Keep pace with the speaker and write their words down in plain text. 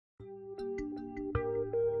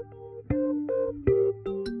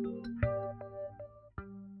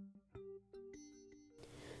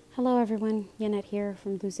Hello everyone, Yanette here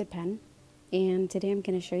from Lucid Pen, and today I'm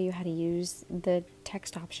going to show you how to use the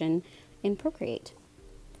text option in Procreate.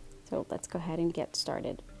 So let's go ahead and get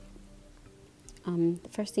started. The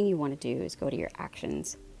first thing you want to do is go to your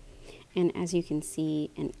actions, and as you can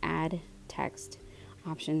see, an add text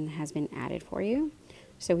option has been added for you.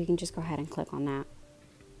 So we can just go ahead and click on that,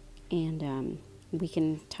 and we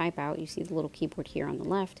can type out, you see the little keyboard here on the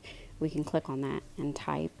left, we can click on that and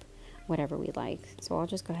type whatever we like. So I'll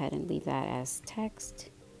just go ahead and leave that as text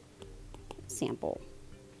sample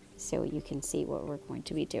so you can see what we're going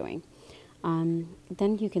to be doing.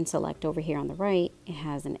 Then you can select over here on the right, it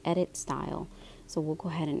has an edit style. So we'll go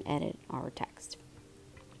ahead and edit our text.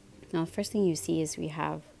 Now the first thing you see is we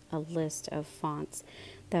have a list of fonts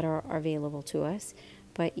that are available to us,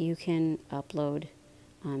 but you can upload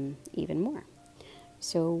even more.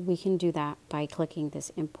 So we can do that by clicking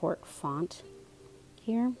this import font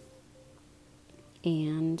here.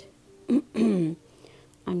 And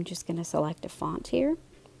I'm just going to select a font here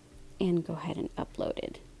and go ahead and upload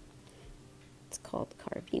it. It's called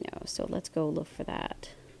Carvino, so let's go look for that.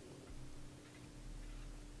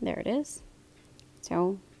 There it is.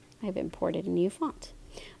 So I've imported a new font,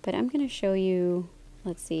 but I'm going to show you,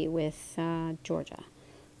 let's see, with Georgia,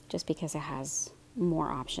 just because it has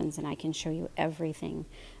more options and I can show you everything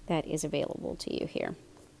that is available to you here.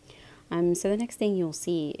 So the next thing you'll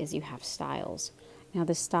see is you have styles. Now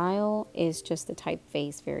the style is just the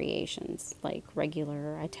typeface variations, like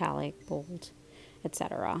regular, italic, bold,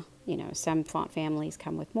 etc. You know, some font families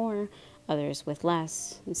come with more, others with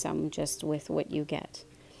less, and some just with what you get.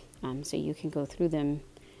 So you can go through them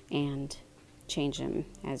and change them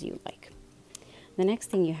as you like. The next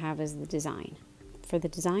thing you have is the design. For the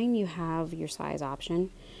design, you have your size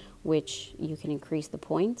option, which you can increase the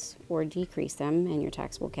points or decrease them, and your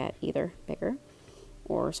text will get either bigger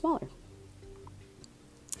or smaller.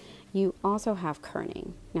 You also have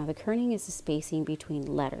kerning. Now the kerning is the spacing between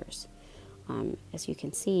letters. As you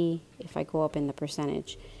can see, if I go up in the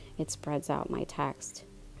percentage, it spreads out my text,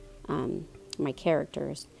 my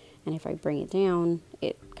characters, and if I bring it down,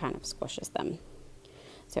 it kind of squishes them.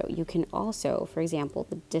 So you can also, for example,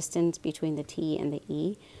 the distance between the T and the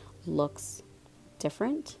E looks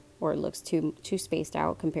different, or it looks too spaced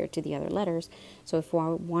out compared to the other letters. So if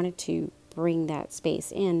I wanted to bring that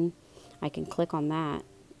space in, I can click on that,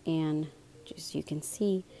 and just you can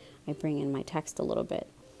see I bring in my text a little bit,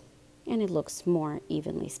 and it looks more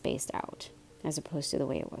evenly spaced out as opposed to the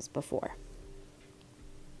way it was before.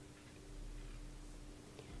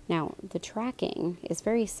 Now the tracking is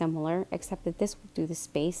very similar, except that this will do the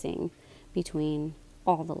spacing between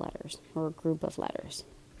all the letters, or a group of letters.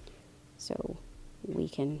 So we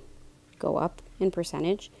can go up in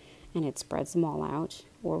percentage and it spreads them all out,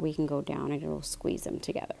 or we can go down and it'll squeeze them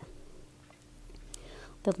together.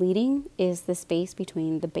 The leading is the space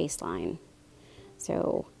between the baseline.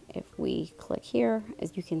 So if we click here,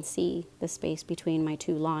 as you can see, the space between my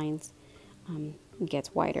two lines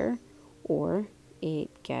gets wider or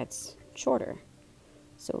it gets shorter.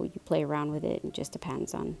 So you play around with it, it just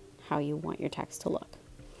depends on how you want your text to look.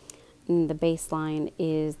 And the baseline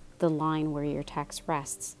is the line where your text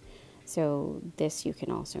rests. So this, you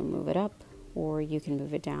can also move it up or you can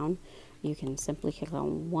move it down. You can simply click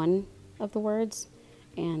on one of the words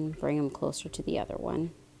and bring them closer to the other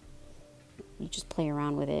one. You just play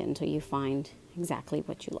around with it until you find exactly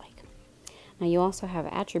what you like. Now you also have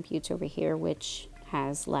attributes over here, which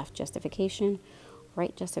has left justification,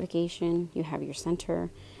 right justification, you have your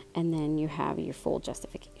center, and then you have your full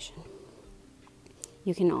justification.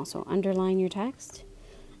 You can also underline your text,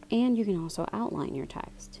 and you can also outline your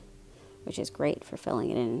text, which is great for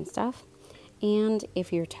filling it in and stuff. And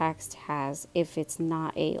if your text has, if it's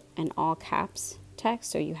not an all caps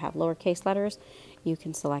text, so you have lowercase letters, you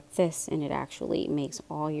can select this and it actually makes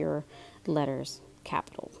all your letters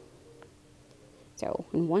capital. So,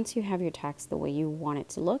 and once you have your text the way you want it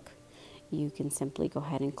to look, you can simply go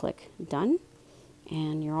ahead and click done,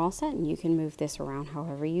 and you're all set, and you can move this around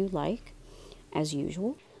however you like, as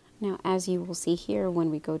usual. Now, as you will see here,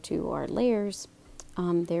 when we go to our layers,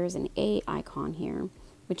 there's an A icon here,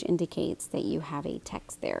 which indicates that you have a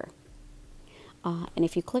text there. And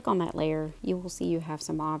if you click on that layer, you will see you have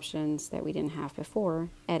some options that we didn't have before: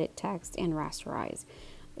 edit text and rasterize.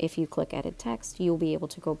 If you click edit text, you'll be able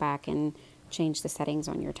to go back and change the settings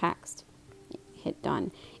on your text. Hit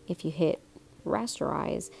done. If you hit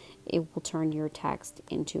rasterize, it will turn your text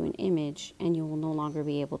into an image and you will no longer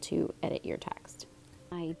be able to edit your text.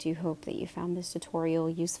 I do hope that you found this tutorial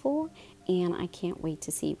useful, and I can't wait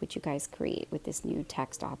to see what you guys create with this new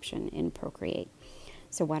text option in Procreate.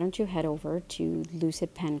 So why don't you head over to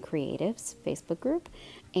Lucid Pen Creatives Facebook group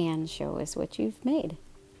and show us what you've made.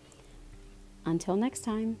 Until next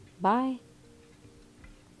time, bye.